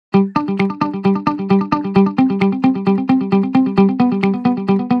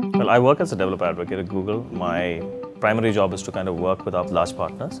I work as a developer advocate at Google. My primary job is to kind of work with our large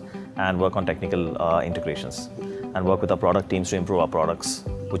partners and work on technical integrations and work with our product teams to improve our products,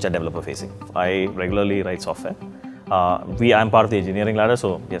 which are developer facing. I regularly write software. I'm part of the engineering ladder,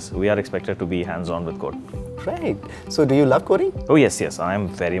 so yes, we are expected to be hands-on with code. Right. So do you love coding? Oh yes, I am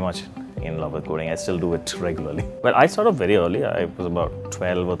very much in love with coding. I still do it regularly. Well, I started very early. I was about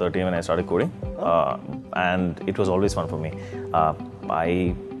 12 or 13 when I started coding, and it was always fun for me.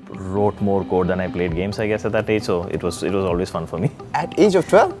 I wrote more code than I played games, I guess, at that age, so it was always fun for me. At age of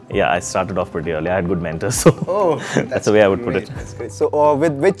 12? Yeah, I started off pretty early. I had good mentors, so that's the way I would put it. That's great. So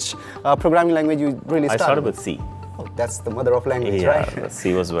with which programming language you really started? I started with C. Oh, that's the mother of language, right? Yeah,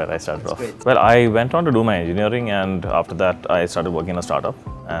 C was where I started off. Great. Well, I went on to do my engineering, and after that I started working in a startup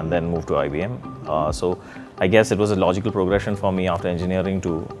and then moved to IBM. So I guess it was a logical progression for me after engineering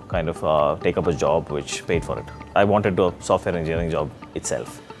to kind of take up a job which paid for it. I wanted a software engineering job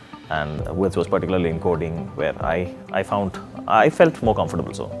itself, and which was particularly in coding, where I felt more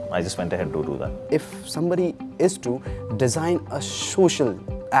comfortable, so I just went ahead to do that. If somebody is to design a social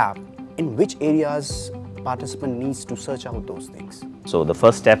app, in which areas participant needs to search out those things? So the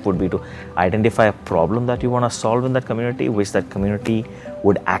first step would be to identify a problem that you want to solve in that community, which that community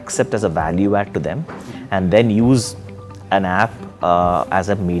would accept as a value add to them, and then use an app as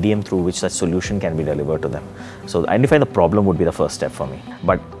a medium through which that solution can be delivered to them. So identifying the problem would be the first step for me.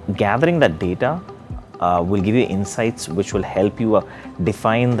 But gathering that data will give you insights which will help you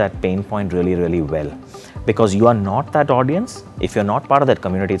define that pain point really, really well. Because you are not that audience, if you're not part of that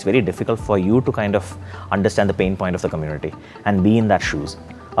community, it's very difficult for you to kind of understand the pain point of the community and be in that shoes.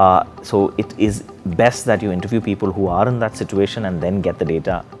 So it is best that you interview people who are in that situation and then get the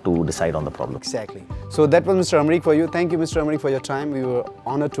data to decide on the problem. Exactly. So that was Mr. Amrit for you. Thank you, Mr. Amrit, for your time. We were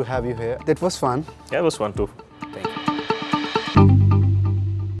honored to have you here. That was fun. Yeah, it was fun too. Thank you.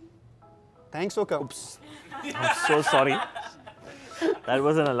 Thanks for coming. I'm so sorry. That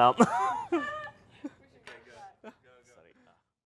was an alarm.